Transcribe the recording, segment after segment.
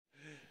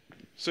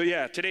So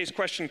yeah, today's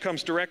question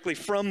comes directly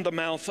from the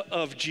mouth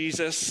of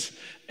Jesus,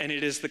 and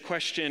it is the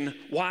question,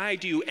 why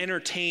do you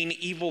entertain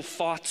evil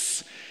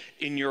thoughts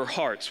in your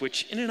hearts?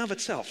 Which in and of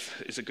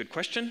itself is a good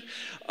question,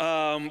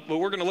 but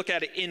we're going to look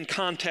at it in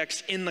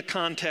the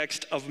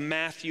context of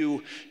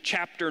Matthew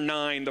chapter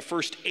 9, the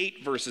first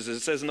 8 verses.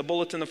 It says in the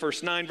bulletin the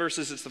first 9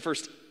 verses, it's the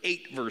first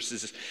 8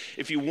 verses.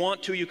 If you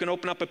want to, you can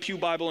open up a pew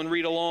Bible and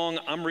read along.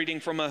 I'm reading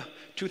from a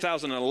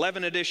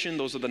 2011 edition.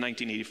 Those are the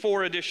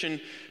 1984 edition.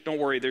 Don't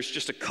worry, there's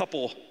just a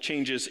couple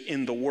changes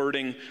in the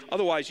wording.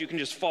 Otherwise, you can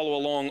just follow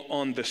along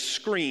on the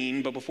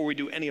screen. But before we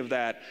do any of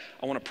that,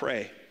 I want to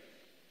pray.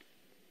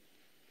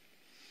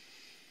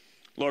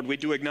 Lord, we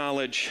do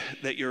acknowledge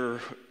that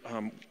your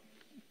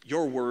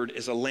word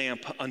is a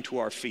lamp unto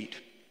our feet,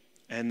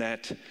 and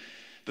that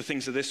the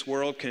things of this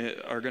world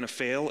are going to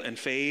fail and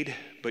fade,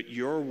 but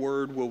your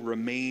word will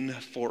remain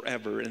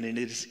forever. And it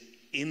is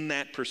in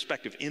that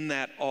perspective, in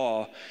that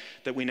awe,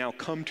 that we now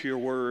come to your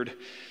word,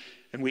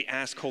 and we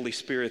ask, Holy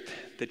Spirit,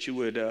 that you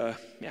would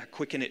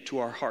quicken it to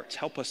our hearts.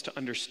 Help us to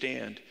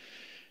understand,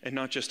 and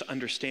not just to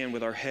understand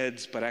with our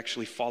heads, but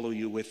actually follow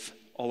you with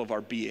all of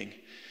our being.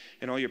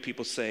 And all your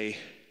people say,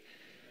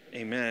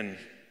 amen.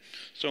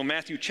 So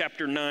Matthew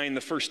chapter 9,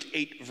 the first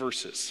 8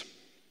 verses.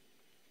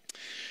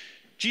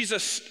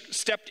 Jesus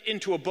stepped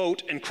into a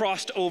boat and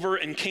crossed over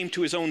and came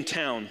to his own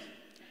town.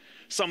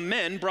 Some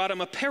men brought him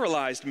a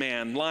paralyzed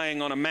man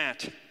lying on a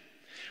mat.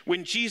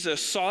 When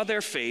Jesus saw their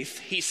faith,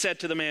 he said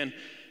to the man,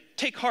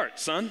 "Take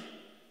heart, son,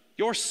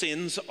 your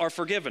sins are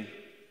forgiven."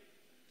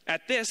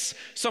 At this,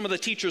 some of the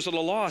teachers of the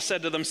law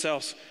said to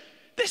themselves,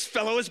 "This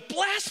fellow is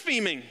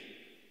blaspheming."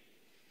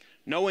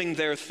 Knowing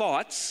their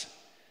thoughts,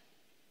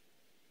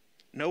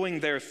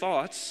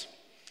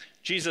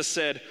 Jesus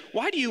said,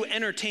 "Why do you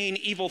entertain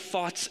evil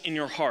thoughts in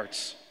your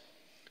hearts?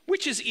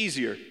 Which is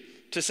easier,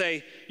 to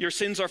say, 'Your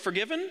sins are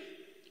forgiven,'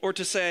 or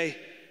to say,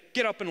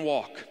 'Get up and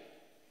walk'?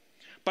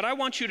 But I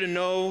want you to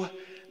know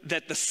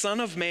that the Son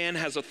of Man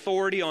has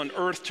authority on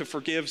earth to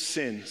forgive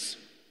sins."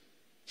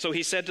 So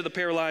he said to the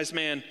paralyzed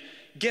man,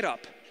 "Get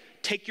up,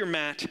 take your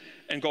mat,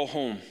 and go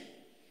home."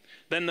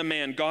 Then the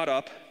man got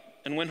up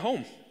and went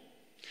home.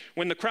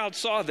 When the crowd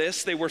saw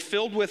this, they were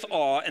filled with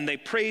awe, and they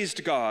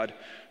praised God,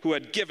 who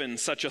had given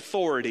such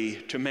authority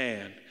to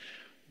man.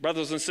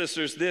 Brothers and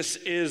sisters, this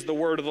is the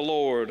word of the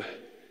Lord.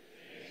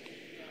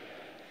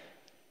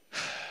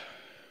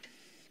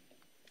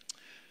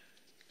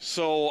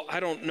 So I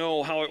don't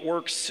know how it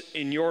works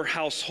in your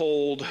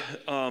household,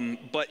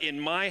 but in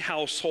my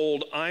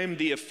household, I'm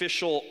the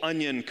official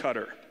onion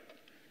cutter.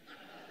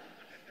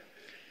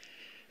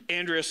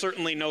 Andrea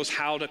certainly knows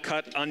how to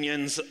cut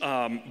onions,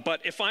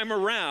 but if I'm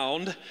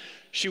around,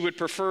 she would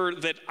prefer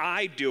that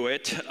I do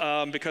it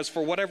because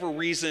for whatever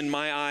reason,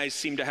 my eyes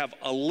seem to have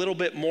a little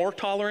bit more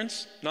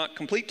tolerance, not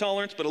complete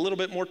tolerance, but a little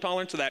bit more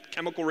tolerance to that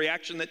chemical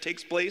reaction that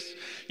takes place.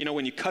 You know,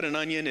 when you cut an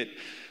onion, it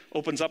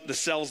opens up the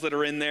cells that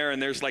are in there, and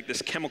there's like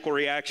this chemical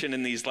reaction,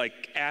 and these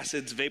like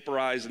acids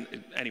vaporize.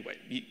 And anyway,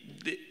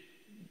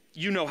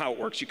 you know how it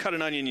works. You cut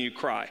an onion and you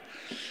cry.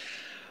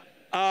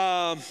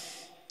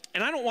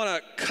 And I don't want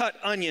to cut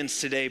onions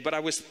today, but I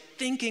was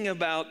thinking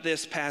about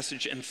this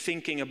passage and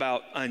thinking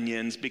about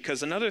onions,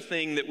 because another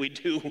thing that we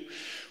do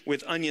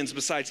with onions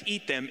besides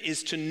eat them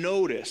is to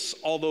notice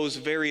all those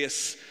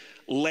various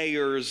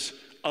layers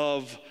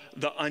of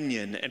the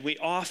onion. And we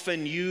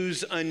often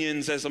use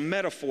onions as a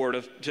metaphor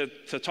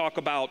to talk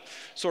about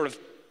sort of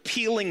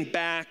peeling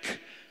back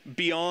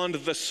beyond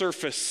the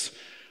surface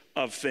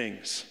of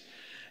things.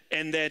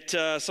 And that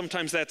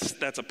sometimes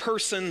that's a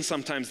person,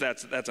 sometimes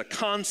that's a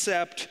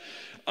concept.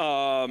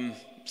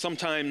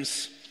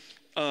 Sometimes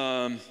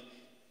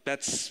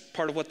that's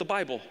part of what the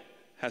Bible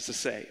has to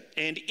say.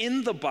 And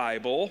in the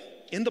Bible,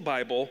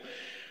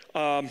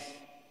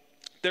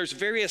 there's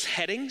various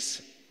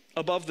headings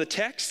above the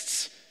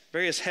texts.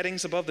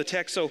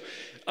 So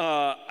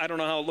I don't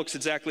know how it looks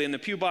exactly in the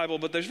Pew Bible,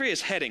 but there's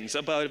various headings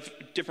above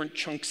different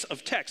chunks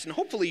of text. And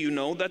hopefully you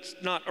know that's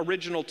not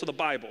original to the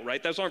Bible,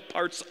 right? Those aren't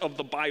parts of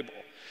the Bible.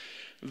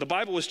 The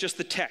Bible is just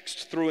the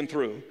text through and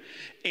through.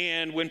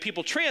 And when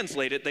people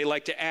translate it, they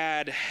like to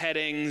add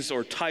headings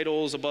or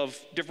titles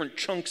above different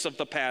chunks of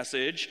the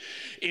passage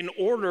in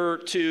order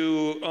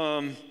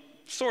to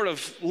sort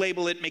of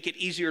label it, make it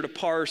easier to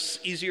parse,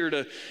 easier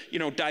to,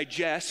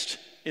 digest,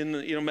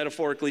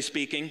 metaphorically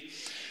speaking.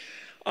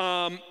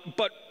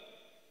 But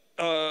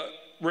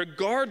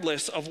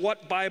regardless of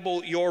what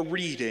Bible you're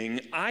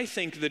reading, I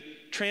think that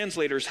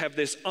translators have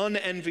this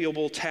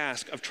unenviable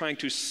task of trying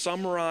to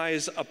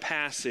summarize a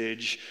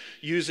passage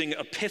using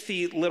a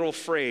pithy little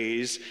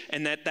phrase,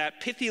 and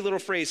that pithy little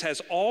phrase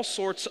has all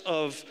sorts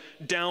of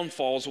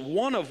downfalls,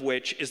 one of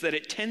which is that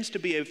it tends to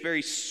be a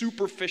very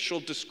superficial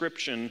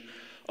description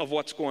of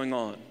what's going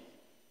on.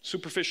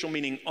 Superficial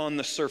meaning on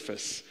the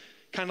surface,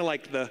 kind of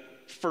like the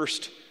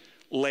first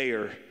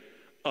layer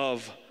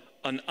of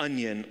an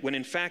onion, when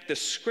in fact the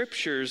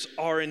scriptures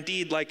are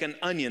indeed like an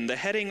onion. The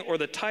heading or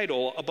the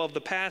title above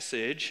the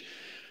passage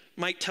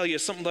might tell you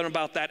something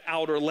about that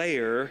outer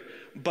layer,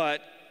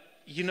 but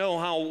you know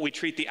how we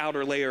treat the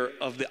outer layer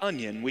of the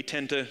onion. We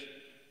tend to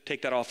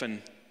take that off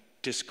and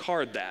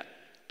discard that,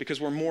 because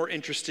we're more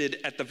interested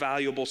at the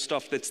valuable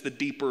stuff that's the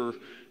deeper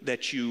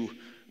that you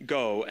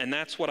go. And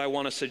that's what I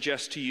want to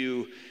suggest to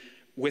you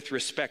with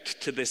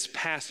respect to this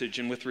passage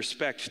and with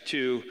respect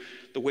to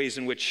the ways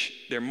in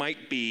which there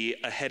might be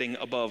a heading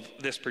above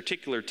this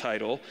particular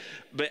title,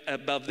 but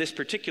above this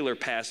particular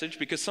passage,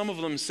 because some of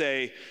them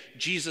say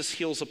Jesus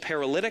heals a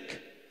paralytic.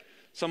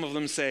 Some of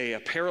them say a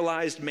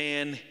paralyzed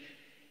man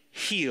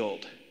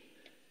healed.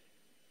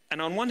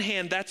 And on one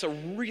hand, that's a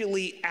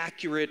really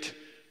accurate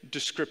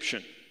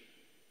description.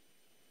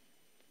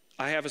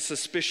 I have a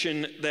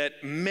suspicion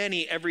that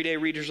many everyday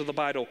readers of the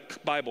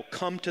Bible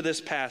come to this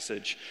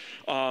passage,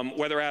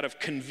 whether out of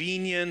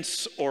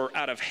convenience or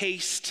out of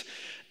haste,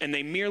 and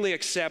they merely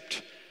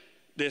accept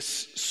this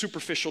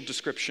superficial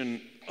description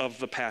of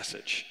the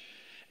passage.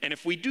 And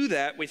if we do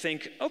that, we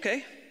think,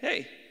 okay,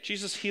 hey,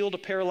 Jesus healed a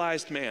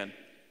paralyzed man.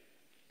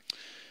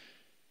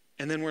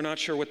 And then we're not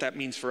sure what that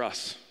means for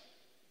us,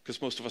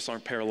 because most of us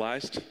aren't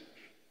paralyzed.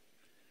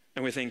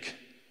 And we think,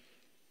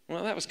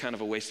 well, that was kind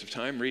of a waste of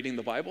time reading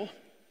the Bible.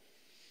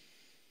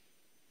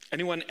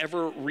 Anyone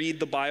ever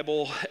read the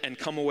Bible and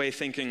come away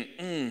thinking,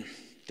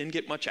 didn't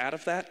get much out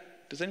of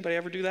that? Does anybody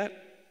ever do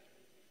that?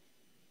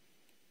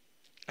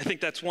 I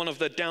think that's one of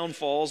the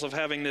downfalls of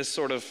having this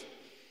sort of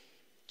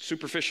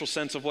superficial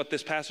sense of what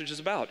this passage is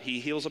about. He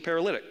heals a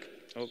paralytic.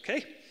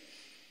 Okay.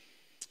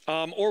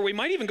 Or we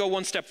might even go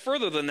one step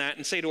further than that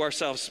and say to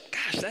ourselves,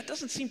 gosh, that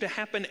doesn't seem to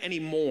happen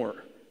anymore,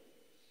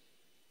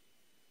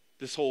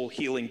 this whole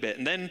healing bit.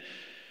 And then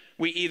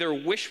we either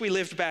wish we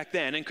lived back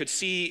then and could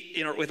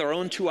see with our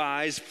own two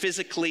eyes,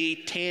 physically,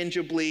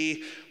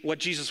 tangibly, what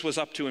Jesus was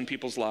up to in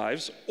people's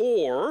lives,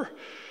 or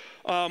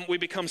we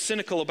become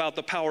cynical about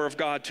the power of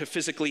God to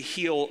physically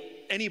heal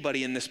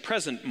anybody in this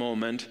present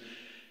moment.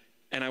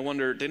 And I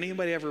wonder, did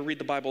anybody ever read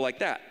the Bible like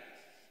that?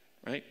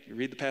 Right? You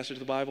read the passage of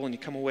the Bible and you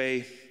come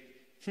away,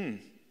 not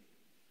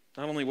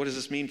only what does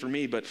this mean for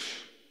me, but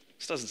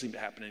this doesn't seem to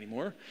happen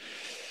anymore.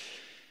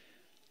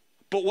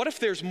 But what if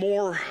there's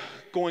more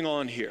going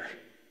on here?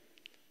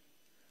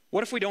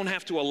 What if we don't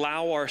have to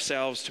allow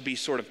ourselves to be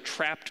sort of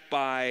trapped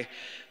by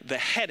the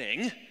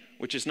heading,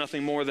 which is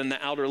nothing more than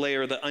the outer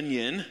layer of the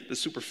onion, the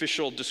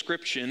superficial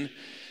description,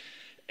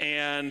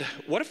 and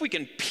what if we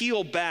can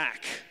peel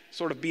back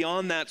sort of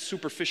beyond that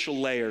superficial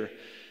layer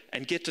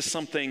and get to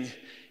something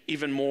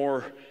even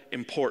more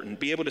important,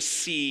 be able to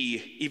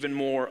see even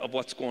more of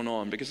what's going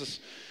on?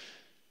 Because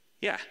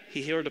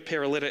he healed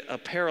a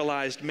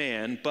paralyzed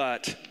man,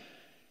 but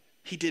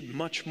he did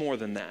much more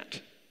than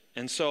that.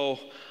 And so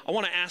I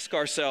want to ask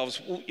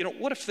ourselves,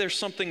 what if there's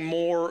something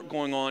more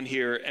going on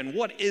here, and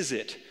what is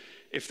it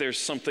if there's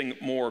something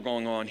more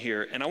going on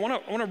here? And I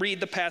want to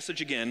read the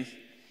passage again,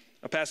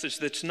 a passage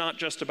that's not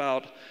just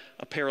about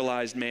a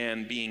paralyzed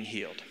man being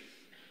healed.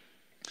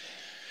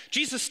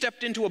 Jesus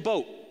stepped into a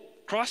boat,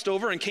 crossed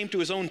over, and came to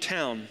his own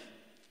town.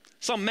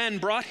 Some men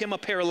brought him a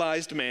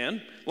paralyzed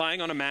man lying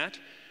on a mat.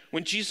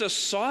 When Jesus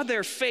saw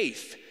their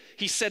faith,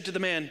 he said to the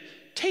man,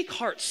 "Take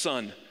heart,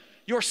 son,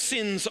 your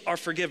sins are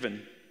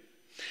forgiven."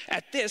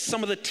 At this,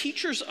 some of the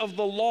teachers of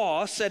the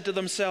law said to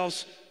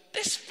themselves,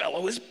 "This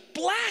fellow is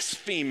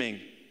blaspheming."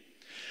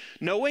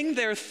 Knowing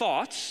their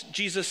thoughts,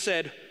 Jesus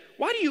said,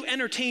 "Why do you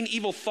entertain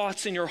evil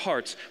thoughts in your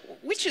hearts?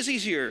 Which is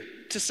easier,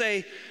 to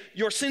say,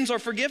 'Your sins are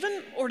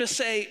forgiven,' or to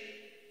say,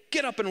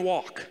 'Get up and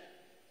walk'?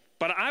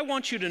 But I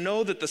want you to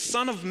know that the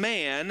Son of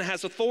Man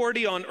has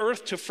authority on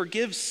earth to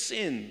forgive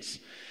sins."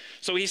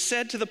 So he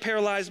said to the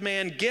paralyzed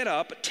man, "Get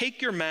up,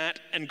 take your mat,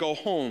 and go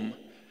home."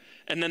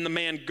 And then the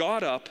man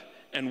got up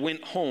and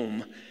went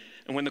home.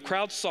 And when the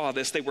crowd saw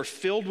this, they were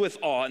filled with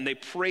awe, and they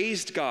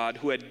praised God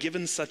who had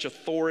given such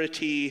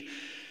authority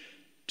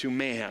to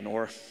man,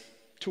 or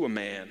to a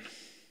man.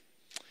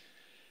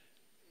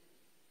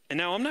 And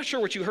now I'm not sure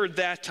what you heard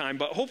that time,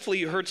 but hopefully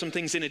you heard some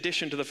things in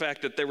addition to the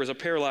fact that there was a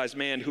paralyzed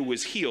man who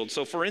was healed.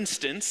 So for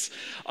instance,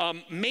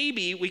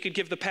 maybe we could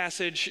give the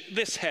passage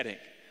this heading,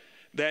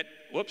 that,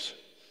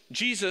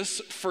 Jesus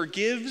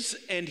forgives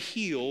and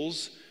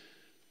heals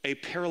a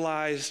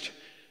paralyzed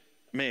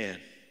man.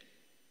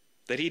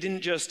 That he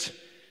didn't just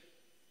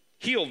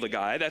heal the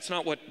guy. That's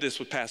not what this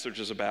passage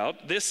is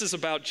about. This is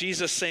about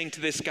Jesus saying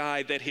to this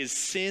guy that his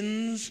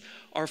sins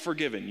are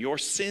forgiven. Your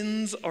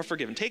sins are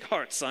forgiven. Take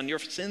heart, son, your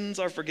sins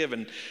are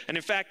forgiven. And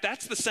in fact,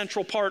 that's the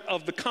central part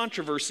of the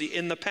controversy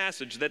in the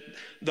passage, that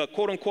the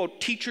quote-unquote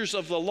teachers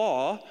of the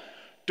law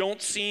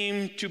don't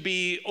seem to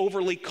be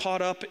overly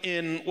caught up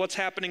in what's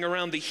happening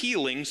around the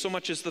healing, so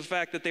much as the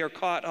fact that they are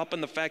caught up in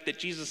the fact that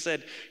Jesus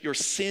said, your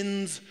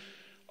sins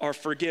are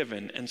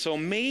forgiven. And so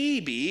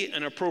maybe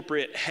an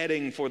appropriate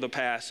heading for the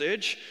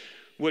passage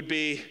would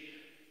be,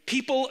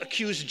 people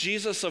accuse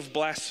Jesus of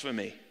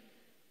blasphemy.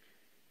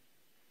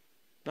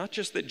 Not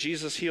just that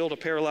Jesus healed a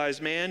paralyzed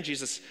man,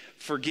 Jesus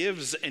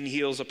forgives and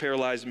heals a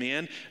paralyzed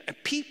man,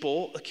 and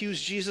people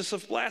accuse Jesus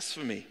of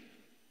blasphemy.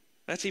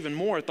 That's even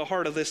more at the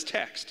heart of this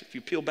text, if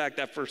you peel back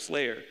that first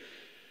layer.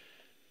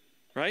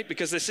 Right?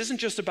 Because this isn't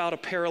just about a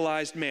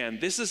paralyzed man.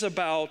 This is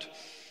about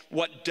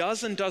what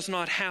does and does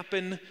not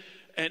happen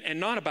and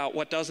not about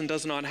what does and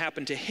does not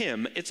happen to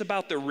him. It's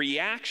about the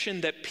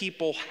reaction that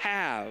people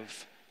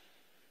have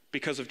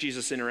because of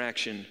Jesus'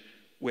 interaction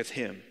with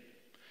him.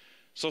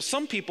 So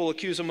some people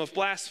accuse him of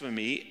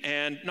blasphemy,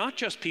 and not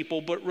just people,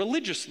 but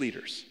religious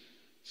leaders.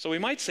 So we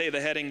might say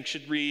the heading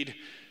should read,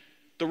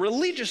 "The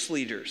religious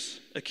leaders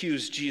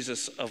accuse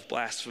Jesus of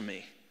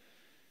blasphemy."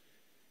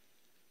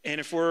 And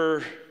if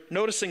we're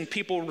noticing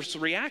people's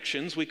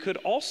reactions, we could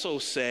also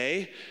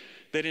say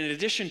that in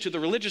addition to the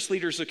religious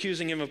leaders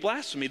accusing him of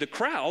blasphemy, the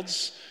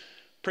crowds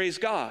praise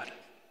God.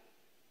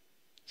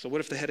 So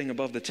what if the heading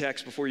above the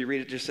text, before you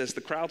read it, just says,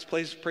 "The crowds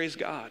praise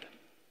God"?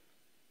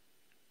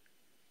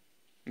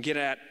 And get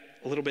at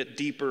a little bit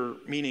deeper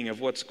meaning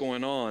of what's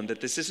going on, that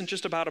this isn't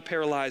just about a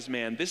paralyzed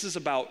man. This is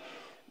about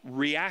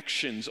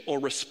reactions or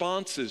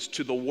responses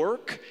to the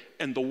work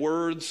and the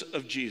words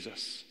of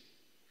Jesus.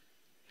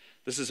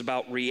 This is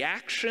about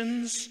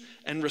reactions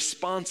and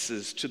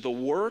responses to the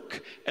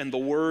work and the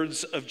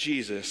words of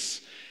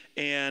Jesus.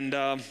 And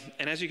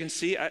as you can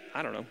see,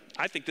 I don't know,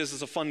 I think this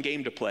is a fun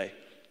game to play.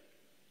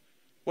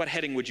 What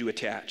heading would you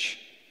attach?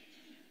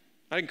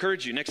 I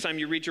encourage you, next time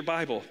you read your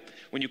Bible,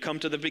 when you come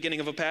to the beginning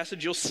of a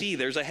passage, you'll see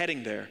there's a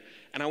heading there.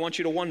 And I want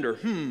you to wonder,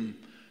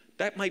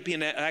 that might be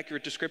an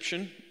accurate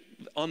description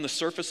on the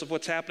surface of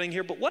what's happening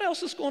here, but what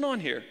else is going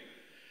on here?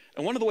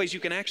 And one of the ways you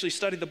can actually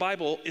study the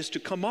Bible is to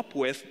come up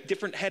with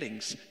different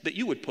headings that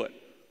you would put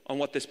on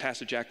what this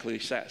passage actually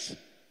says.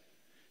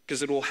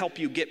 Because it will help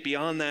you get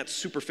beyond that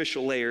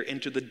superficial layer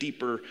into the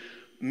deeper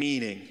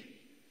meaning.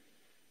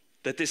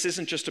 That this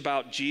isn't just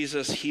about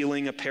Jesus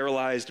healing a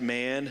paralyzed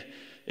man.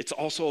 It's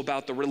also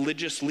about the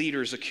religious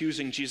leaders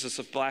accusing Jesus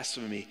of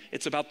blasphemy.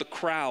 It's about the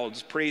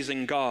crowds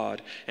praising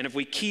God. And if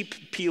we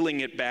keep peeling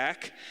it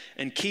back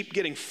and keep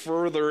getting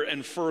further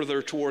and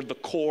further toward the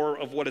core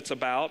of what it's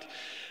about,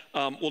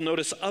 we'll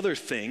notice other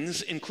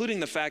things, including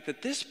the fact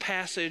that this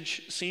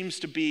passage seems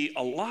to be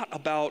a lot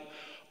about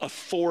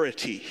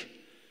authority.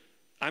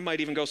 I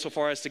might even go so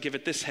far as to give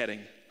it this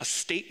heading, a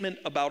statement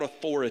about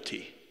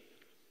authority.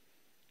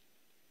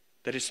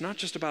 That it's not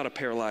just about a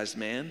paralyzed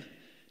man.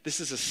 This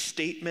is a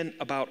statement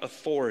about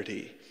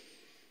authority.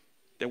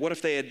 That what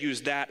if they had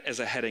used that as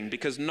a heading?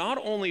 Because not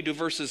only do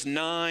verses 6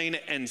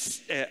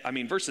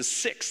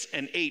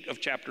 and 8 of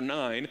chapter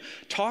 9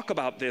 talk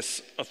about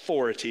this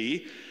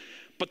authority,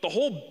 but the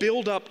whole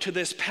build up to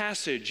this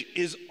passage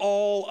is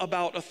all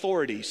about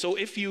authority. So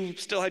if you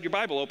still had your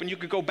Bible open, you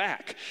could go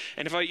back.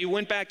 And if you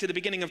went back to the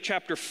beginning of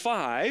chapter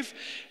 5,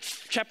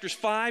 chapters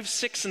 5,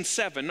 6, and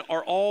 7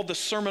 are all the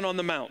Sermon on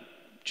the Mount.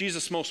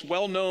 Jesus' most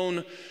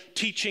well-known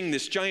teaching,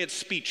 this giant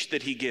speech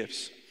that he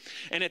gives.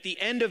 And at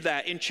the end of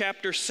that, in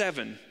chapter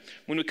 7,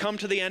 when we come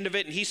to the end of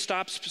it and he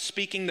stops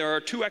speaking, there are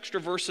 2 extra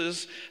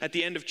verses at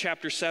the end of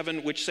chapter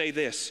 7 which say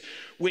this: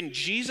 "When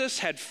Jesus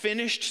had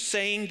finished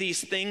saying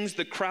these things,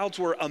 the crowds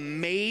were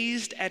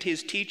amazed at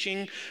his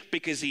teaching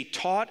because he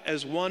taught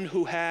as one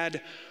who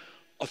had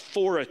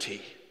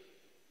authority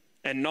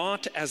and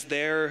not as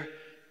their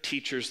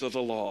teachers of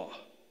the law."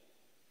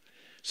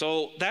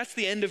 So that's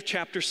the end of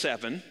chapter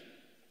 7.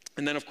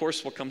 And then, of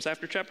course, what comes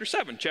after chapter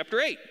 7? Chapter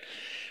 8,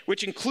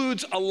 which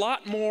includes a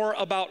lot more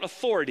about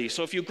authority.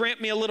 So if you grant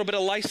me a little bit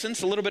of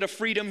license, a little bit of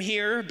freedom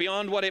here,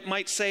 beyond what it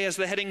might say as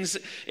the headings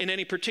in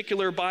any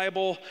particular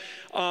Bible,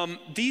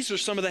 these are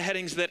some of the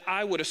headings that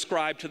I would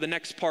ascribe to the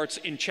next parts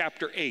in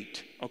chapter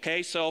 8.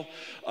 Okay, so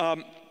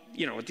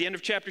at the end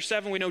of chapter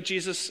 7, we know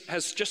Jesus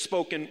has just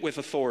spoken with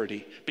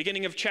authority.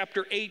 Beginning of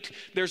chapter 8,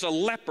 there's a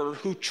leper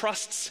who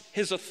trusts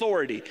his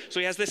authority. So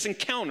he has this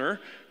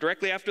encounter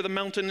directly after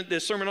the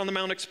Sermon on the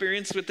Mount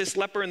experience with this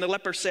leper, and the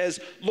leper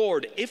says,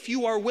 "Lord, if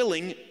you are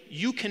willing,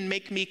 you can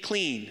make me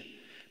clean."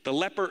 The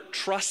leper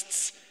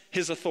trusts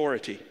his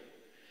authority.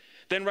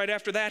 Then right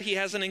after that, he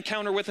has an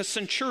encounter with a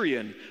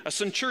centurion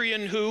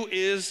who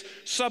is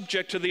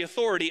subject to the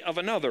authority of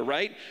another,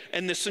 right?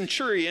 And the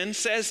centurion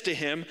says to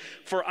him,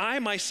 "For I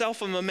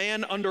myself am a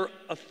man under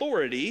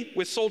authority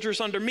with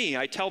soldiers under me.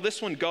 I tell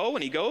this one, go,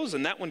 and he goes,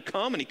 and that one,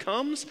 come, and he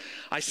comes.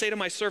 I say to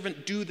my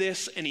servant, do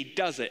this, and he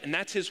does it." And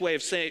that's his way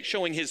of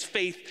showing his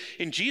faith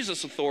in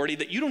Jesus' authority,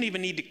 that you don't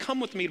even need to come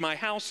with me to my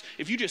house.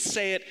 If you just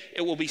say it,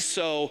 it will be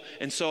so.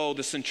 And so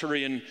the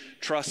centurion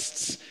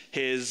trusts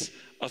his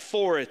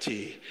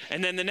authority.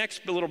 And then the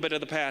next little bit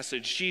of the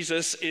passage,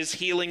 Jesus is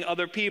healing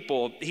other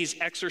people. He's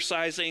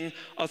exercising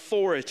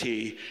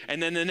authority.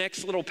 And then the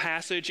next little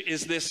passage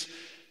is this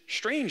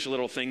strange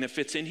little thing that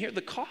fits in here,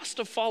 the cost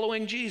of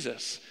following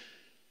Jesus.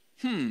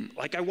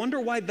 I wonder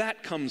why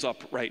that comes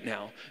up right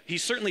now. He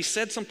certainly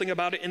said something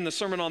about it in the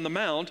Sermon on the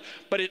Mount,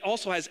 but it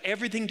also has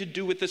everything to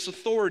do with this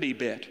authority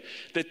bit,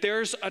 that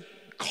there's a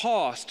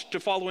cost to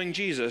following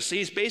Jesus.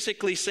 He's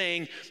basically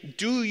saying,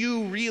 do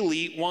you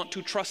really want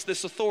to trust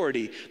this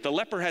authority? The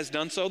leper has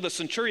done so. The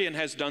centurion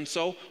has done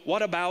so.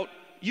 What about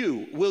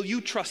you? Will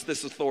you trust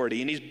this authority?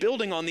 And he's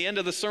building on the end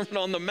of the Sermon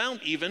on the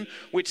Mount even,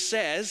 which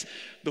says,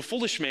 the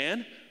foolish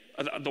man,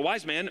 the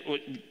wise man,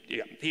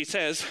 he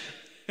says,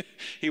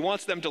 He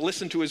wants them to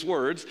listen to his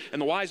words,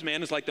 and the wise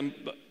man is like them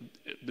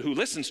who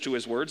listens to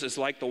his words is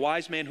like the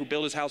wise man who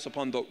built his house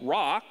upon the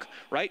rock,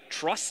 right?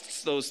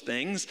 Trusts those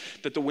things,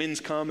 that the winds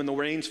come and the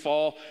rains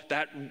fall.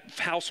 That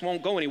house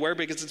won't go anywhere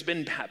because it's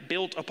been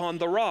built upon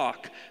the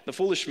rock. The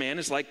foolish man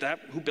is like that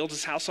who built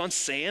his house on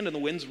sand, and the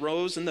winds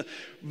rose and the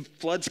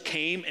floods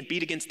came and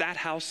beat against that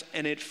house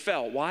and it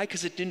fell. Why?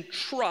 Because it didn't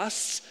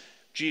trust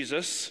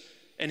Jesus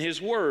and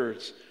his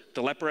words.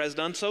 The leper has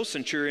done so.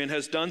 Centurion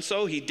has done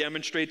so. He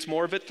demonstrates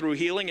more of it through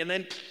healing. And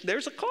then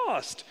there's a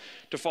cost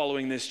to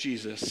following this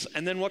Jesus.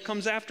 And then what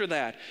comes after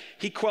that?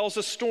 He quells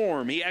a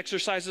storm. He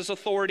exercises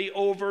authority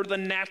over the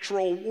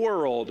natural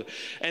world.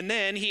 And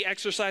then he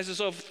exercises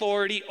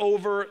authority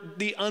over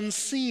the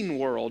unseen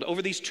world,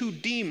 over these two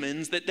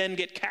demons that then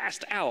get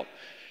cast out.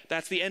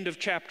 That's the end of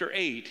chapter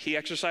 8. He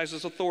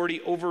exercises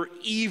authority over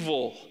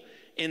evil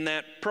in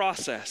that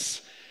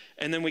process.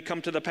 And then we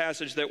come to the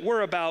passage that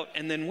we're about,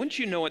 and then wouldn't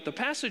you know it, the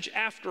passage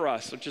after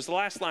us, which is the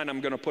last line I'm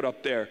going to put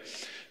up there,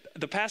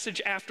 the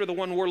passage after the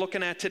one we're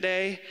looking at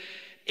today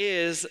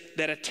is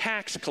that a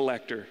tax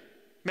collector,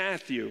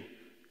 Matthew,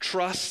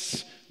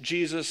 trusts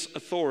Jesus'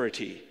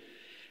 authority.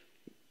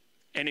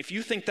 And if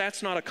you think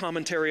that's not a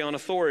commentary on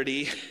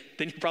authority,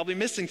 then you're probably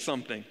missing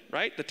something,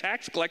 right? The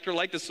tax collector,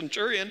 like the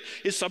centurion,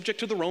 is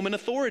subject to the Roman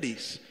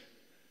authorities.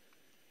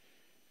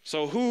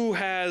 So who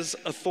has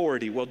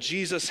authority? Well,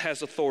 Jesus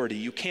has authority.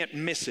 You can't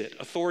miss it.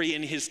 Authority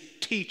in his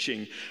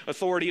teaching,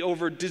 authority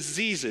over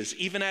diseases,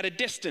 even at a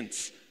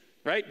distance,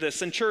 right? The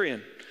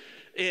centurion.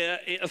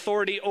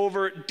 Authority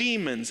over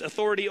demons,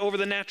 authority over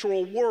the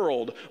natural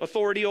world,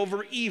 authority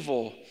over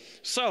evil.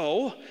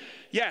 So,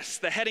 yes,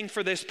 the heading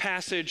for this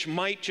passage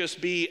might just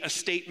be a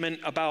statement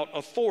about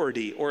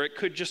authority, or it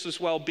could just as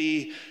well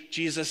be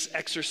Jesus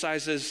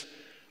exercises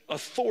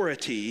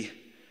authority.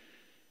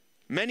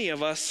 Many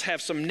of us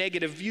have some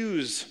negative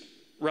views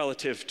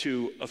relative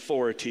to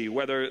authority,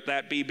 whether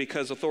that be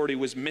because authority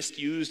was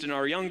misused in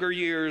our younger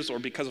years or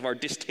because of our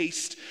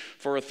distaste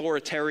for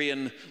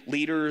authoritarian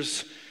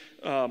leaders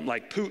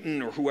like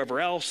Putin or whoever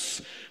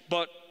else.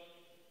 But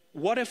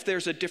what if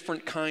there's a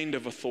different kind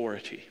of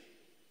authority?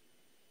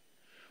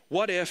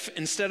 What if,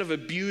 instead of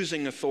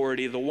abusing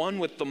authority, the one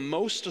with the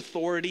most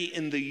authority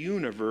in the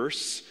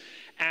universe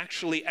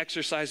actually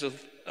exercises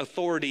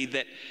authority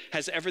that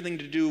has everything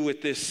to do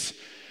with this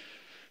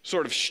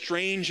sort of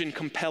strange and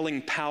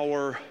compelling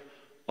power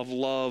of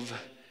love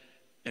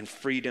and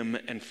freedom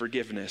and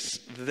forgiveness?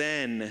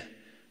 Then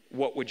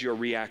what would your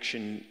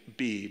reaction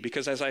be?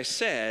 Because as I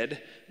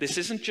said, this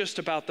isn't just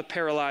about the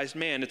paralyzed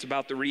man. It's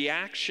about the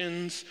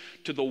reactions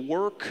to the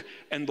work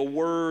and the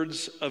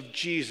words of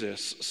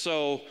Jesus.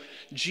 So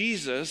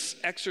Jesus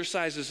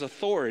exercises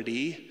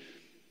authority,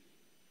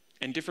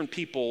 and different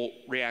people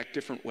react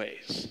different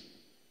ways.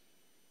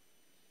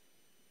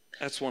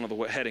 That's one of the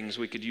headings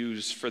we could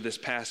use for this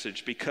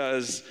passage,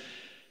 because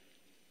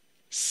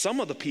some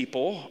of the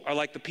people are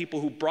like the people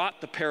who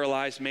brought the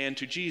paralyzed man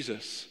to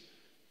Jesus,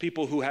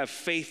 people who have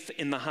faith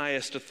in the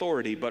highest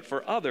authority. But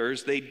for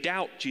others, they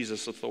doubt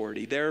Jesus'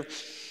 authority. They're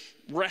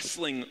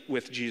wrestling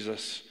with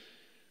Jesus'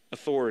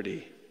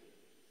 authority.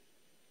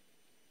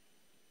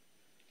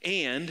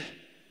 And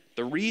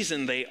the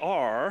reason they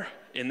are,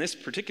 in this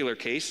particular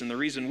case, and the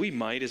reason we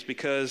might, is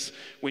because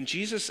when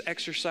Jesus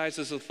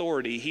exercises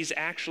authority, he's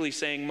actually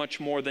saying much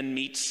more than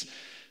meets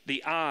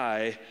the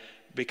eye,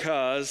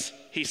 because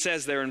he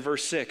says there in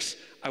verse 6,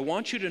 I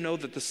want you to know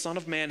that the Son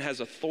of Man has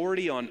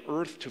authority on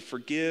earth to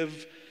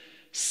forgive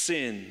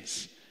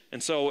sins.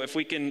 And so if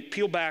we can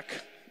peel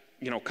back,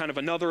 kind of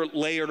another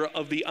layer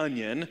of the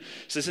onion,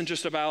 this isn't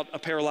just about a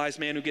paralyzed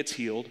man who gets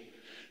healed.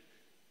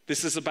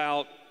 This is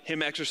about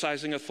him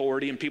exercising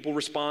authority and people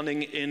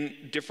responding in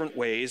different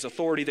ways,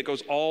 authority that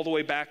goes all the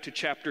way back to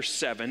chapter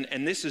 7.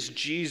 And this is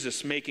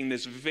Jesus making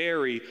this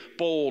very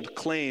bold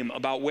claim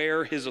about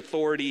where his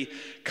authority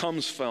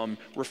comes from.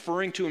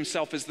 Referring to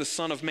himself as the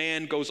Son of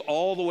Man goes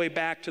all the way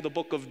back to the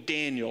book of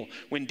Daniel,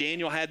 when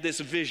Daniel had this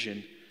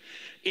vision.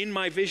 In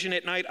my vision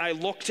at night I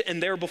looked,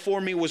 and there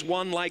before me was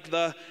one like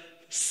a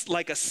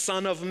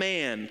son of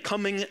man,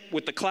 coming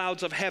with the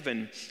clouds of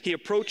heaven. He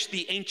approached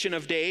the Ancient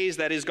of Days,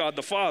 that is God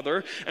the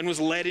Father, and was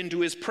led into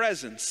his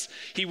presence.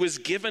 He was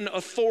given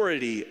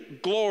authority,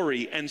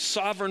 glory, and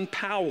sovereign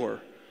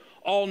power.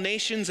 All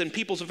nations and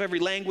peoples of every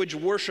language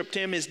worshiped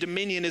him. His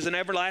dominion is an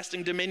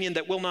everlasting dominion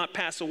that will not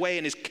pass away,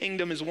 and his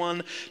kingdom is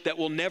one that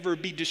will never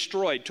be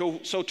destroyed.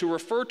 So to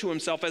refer to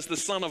himself as the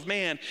Son of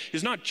Man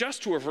is not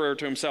just to refer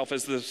to himself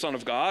as the Son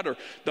of God or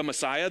the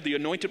Messiah, the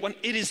Anointed One.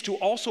 It is to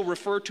also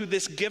refer to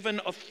this given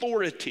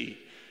authority,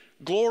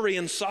 glory,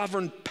 and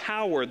sovereign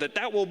power,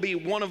 that will be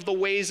one of the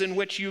ways in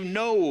which you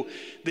know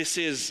this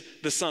is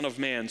the Son of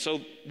Man.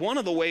 So one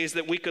of the ways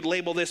that we could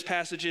label this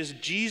passage is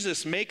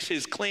Jesus makes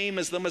his claim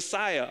as the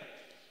Messiah.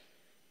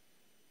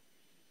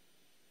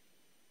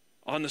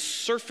 On the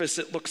surface,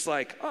 it looks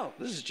like, oh,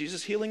 this is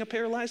Jesus healing a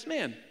paralyzed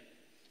man.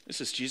 This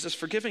is Jesus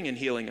forgiving and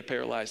healing a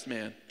paralyzed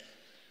man.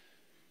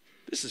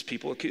 This is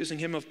people accusing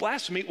him of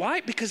blasphemy.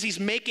 Why? Because he's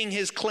making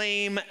his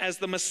claim as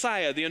the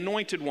Messiah, the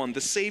anointed one, the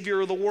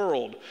Savior of the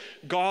world,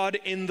 God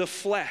in the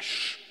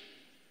flesh.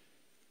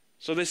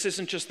 So this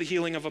isn't just the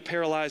healing of a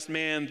paralyzed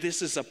man.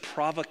 This is a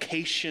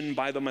provocation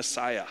by the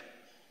Messiah.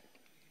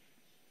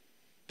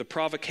 The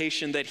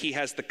provocation that he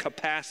has the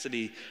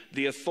capacity,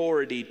 the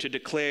authority to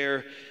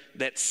declare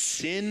that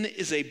sin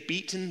is a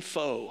beaten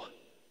foe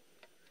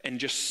and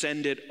just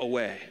send it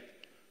away.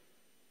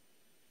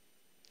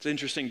 It's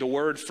interesting, the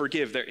word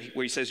forgive, there,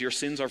 where he says your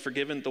sins are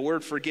forgiven, the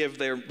word forgive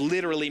there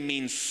literally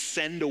means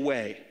send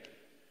away.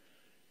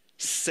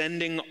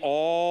 Sending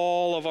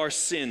all of our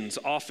sins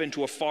off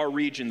into a far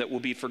region that will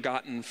be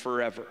forgotten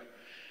forever,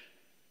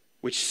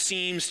 which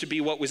seems to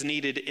be what was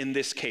needed in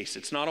this case.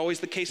 It's not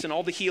always the case in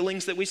all the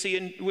healings that we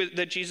see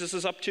that Jesus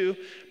is up to,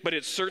 but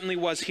it certainly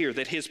was here,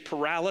 that his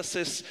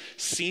paralysis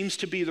seems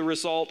to be the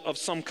result of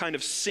some kind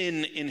of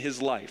sin in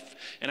his life.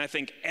 And I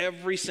think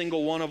every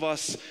single one of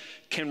us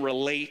can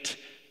relate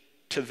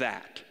to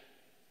that.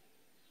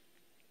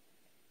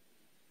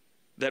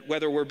 That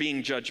whether we're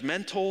being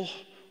judgmental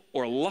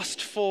or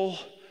lustful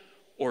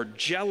or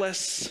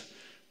jealous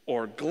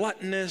or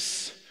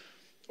gluttonous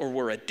or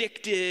we're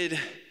addicted,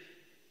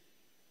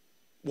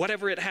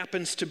 whatever it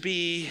happens to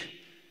be,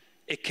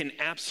 it can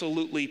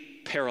absolutely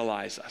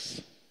paralyze us.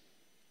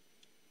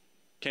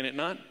 Can it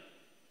not?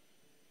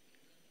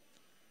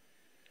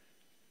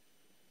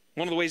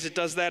 One of the ways it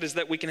does that is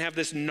that we can have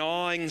this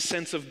gnawing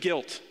sense of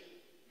guilt.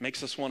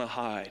 Makes us want to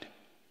hide.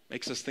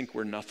 Makes us think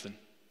we're nothing.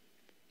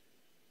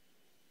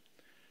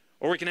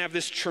 Or we can have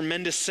this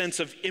tremendous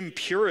sense of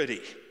impurity.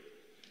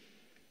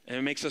 And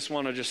it makes us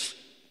want to just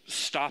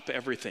stop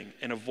everything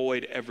and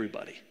avoid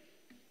everybody.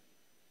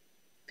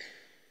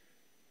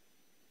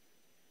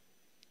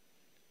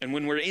 And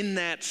when we're in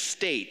that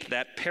state,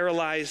 that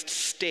paralyzed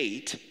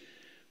state,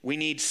 we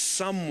need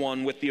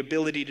someone with the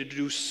ability to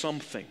do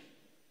something.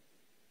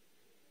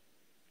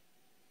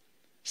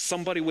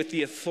 Somebody with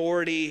the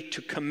authority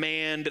to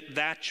command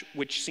that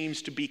which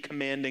seems to be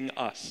commanding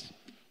us.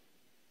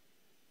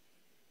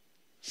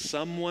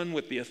 Someone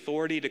with the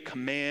authority to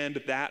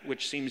command that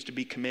which seems to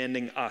be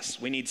commanding us.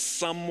 We need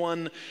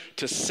someone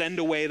to send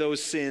away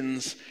those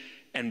sins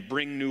and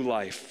bring new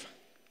life,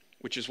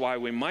 which is why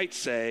we might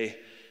say,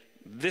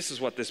 this is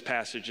what this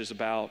passage is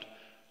about.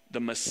 The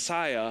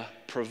Messiah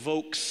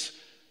provokes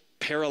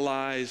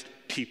paralyzed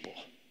people.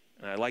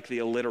 And I like the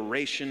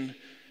alliteration.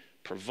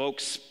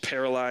 Provokes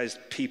paralyzed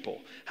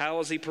people. How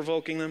is he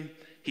provoking them?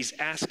 He's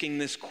asking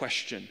this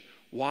question: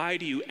 why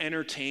do you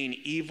entertain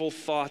evil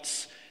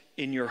thoughts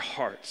in your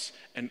hearts?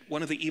 And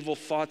one of the evil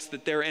thoughts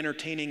that they're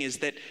entertaining is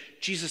that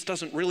Jesus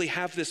doesn't really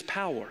have this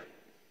power,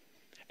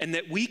 and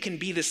that we can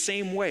be the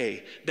same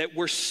way, that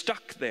we're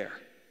stuck there,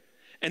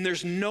 and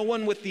there's no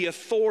one with the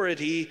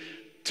authority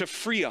to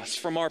free us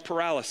from our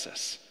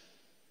paralysis.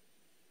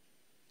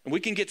 And we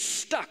can get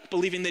stuck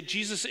believing that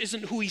Jesus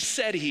isn't who he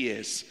said he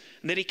is,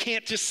 and that he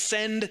can't just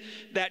send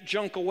that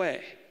junk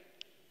away.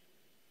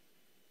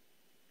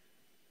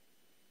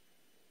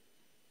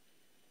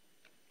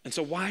 And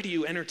so why do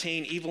you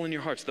entertain evil in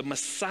your hearts? The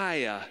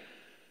Messiah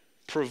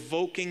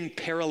provoking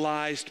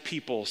paralyzed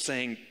people,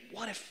 saying,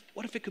 what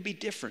if it could be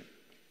different?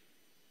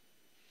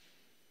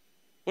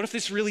 What if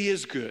this really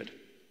is good?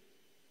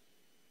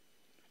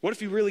 What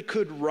if you really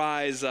could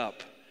rise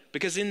up?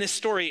 Because in this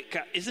story,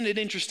 isn't it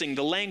interesting,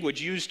 the language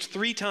used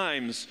 3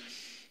 times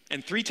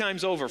and 3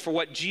 times over for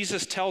what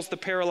Jesus tells the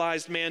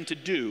paralyzed man to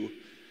do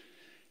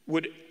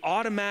would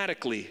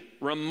automatically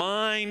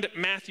remind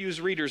Matthew's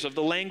readers of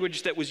the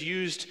language that was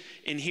used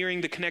in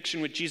hearing the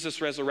connection with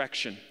Jesus'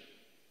 resurrection.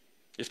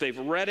 If they've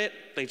read it,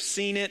 they've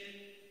seen it,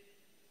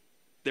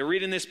 they're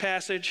reading this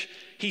passage,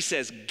 he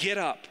says, get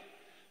up,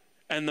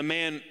 and the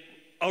man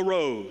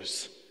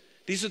arose.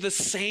 These are the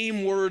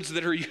same words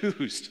that are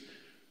used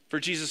for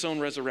Jesus' own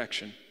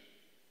resurrection.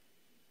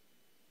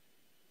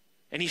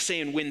 And he's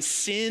saying when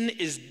sin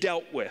is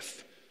dealt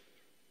with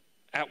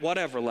at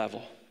whatever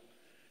level,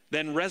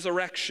 then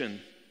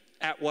resurrection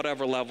at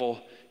whatever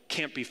level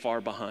can't be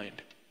far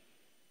behind.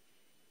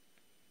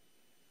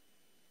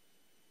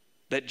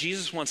 That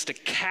Jesus wants to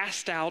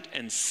cast out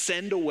and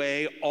send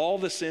away all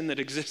the sin that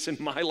exists in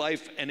my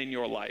life and in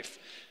your life.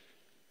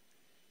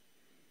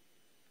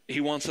 He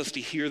wants us to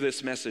hear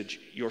this message,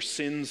 your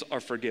sins are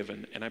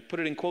forgiven. And I put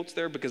it in quotes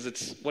there because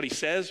it's what he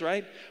says,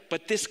 right?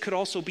 But this could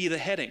also be the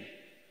heading.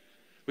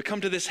 We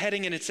come to this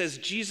heading and it says,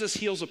 Jesus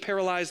heals a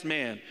paralyzed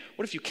man.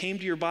 What if you came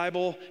to your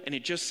Bible and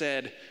it just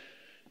said,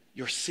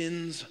 your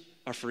sins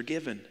are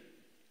forgiven?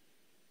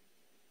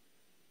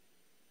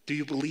 Do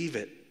you believe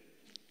it?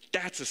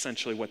 That's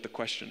essentially what the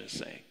question is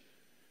saying.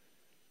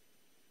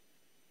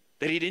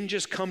 That he didn't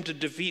just come to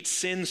defeat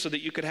sin so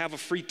that you could have a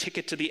free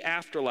ticket to the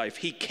afterlife.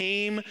 He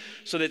came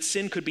so that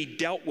sin could be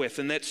dealt with,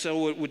 and that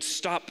so it would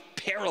stop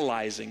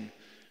paralyzing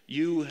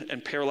you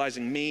and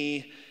paralyzing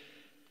me,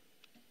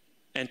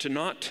 and to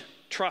not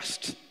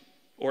trust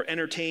or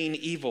entertain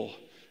evil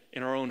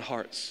in our own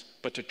hearts,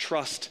 but to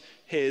trust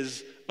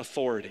his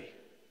authority.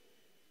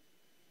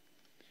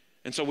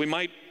 And so we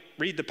might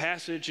read the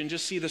passage and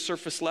just see the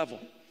surface level.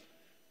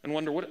 and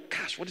wonder, what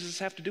does this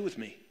have to do with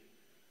me?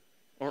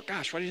 Or,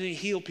 gosh, why doesn't he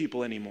heal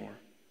people anymore?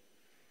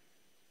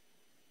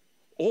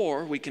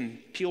 Or we can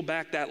peel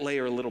back that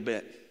layer a little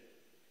bit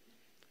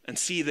and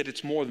see that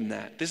it's more than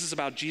that. This is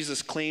about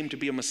Jesus' claim to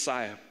be a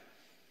Messiah,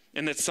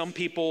 and that some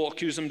people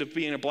accuse him of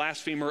being a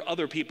blasphemer,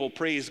 other people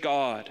praise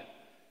God.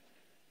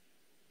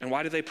 And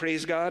why do they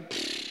praise God?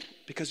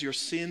 Because your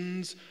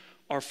sins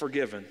are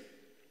forgiven.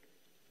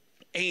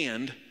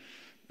 And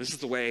this is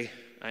the way,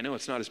 I know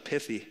it's not as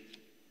pithy.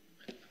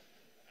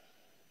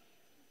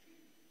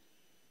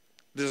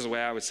 This is the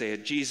way I would say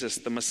it. Jesus,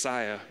 the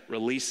Messiah,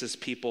 releases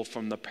people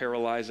from the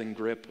paralyzing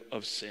grip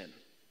of sin.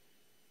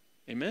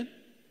 Amen?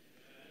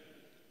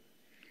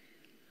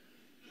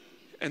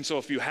 And so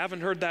if you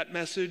haven't heard that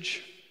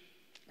message,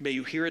 may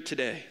you hear it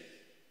today.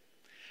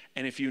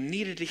 And if you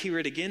needed to hear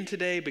it again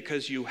today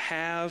because you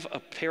have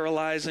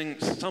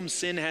some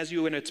sin has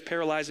you in its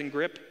paralyzing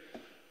grip,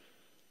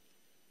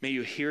 may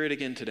you hear it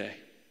again today.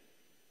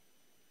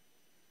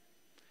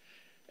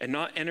 And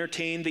not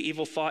entertain the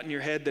evil thought in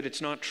your head that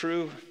it's not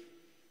true,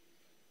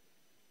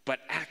 but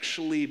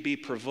actually be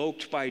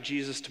provoked by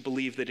Jesus to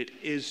believe that it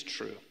is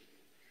true.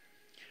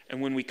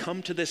 And when we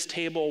come to this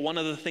table, one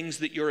of the things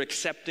that you're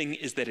accepting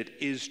is that it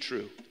is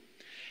true.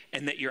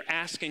 And that you're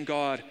asking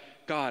God,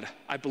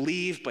 I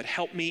believe, but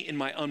help me in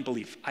my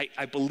unbelief.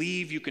 I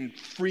believe you can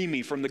free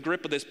me from the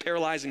grip of this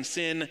paralyzing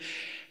sin.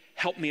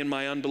 Help me in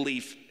my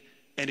unbelief,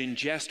 and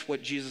ingest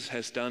what Jesus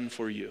has done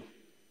for you.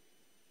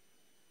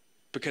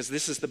 Because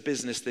this is the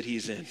business that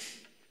he's in.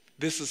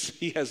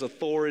 He has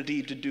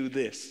authority to do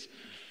this.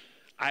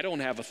 I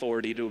don't have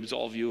authority to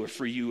absolve you or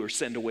free you or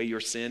send away your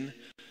sin.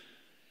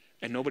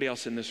 And nobody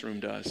else in this room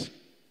does.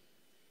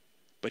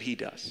 But he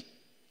does.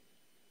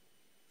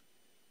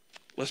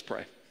 Let's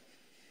pray.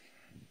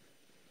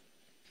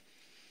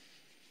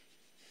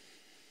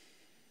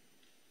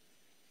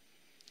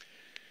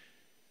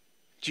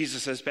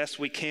 Jesus, as best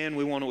we can,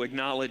 we want to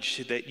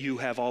acknowledge that you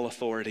have all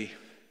authority.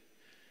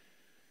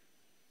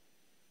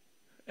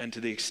 And to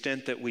the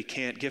extent that we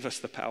can't, give us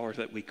the power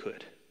that we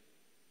could.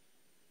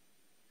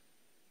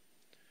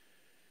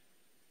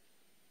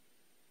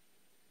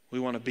 We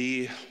want to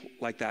be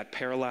like that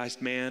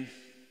paralyzed man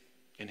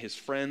and his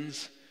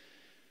friends,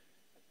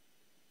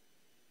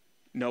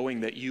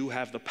 knowing that you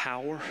have the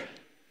power,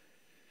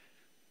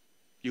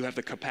 you have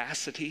the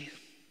capacity,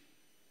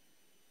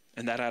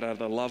 and that out of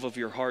the love of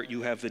your heart,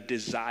 you have the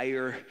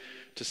desire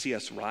to see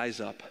us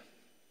rise up.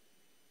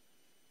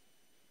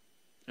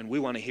 And we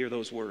want to hear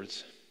those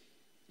words.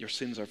 Your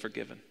sins are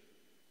forgiven.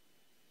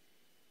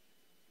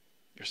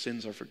 Your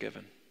sins are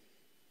forgiven.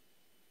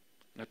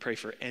 And I pray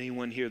for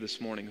anyone here this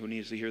morning who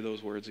needs to hear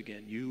those words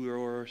again.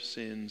 Your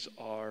sins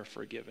are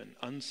forgiven.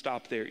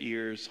 Unstop their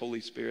ears, Holy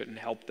Spirit, and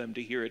help them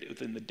to hear it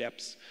within the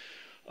depths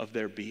of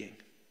their being,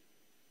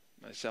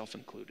 myself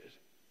included.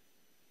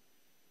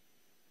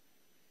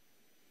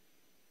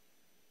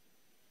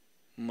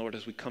 And Lord,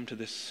 as we come to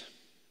this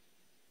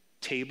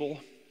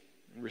table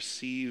and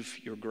receive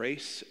your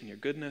grace and your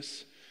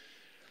goodness,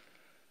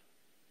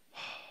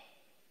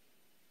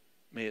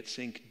 may it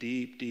sink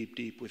deep, deep,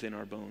 deep within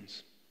our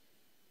bones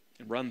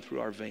and run through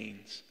our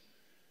veins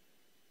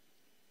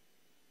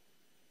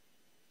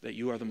that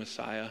you are the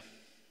Messiah,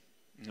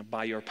 and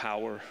by your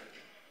power,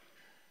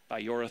 by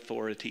your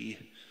authority,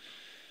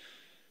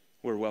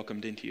 we're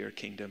welcomed into your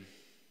kingdom.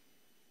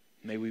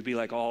 May we be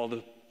like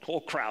the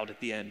whole crowd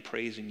at the end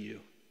praising you.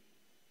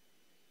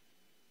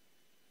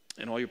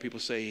 And all your people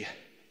say,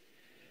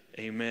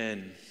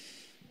 amen.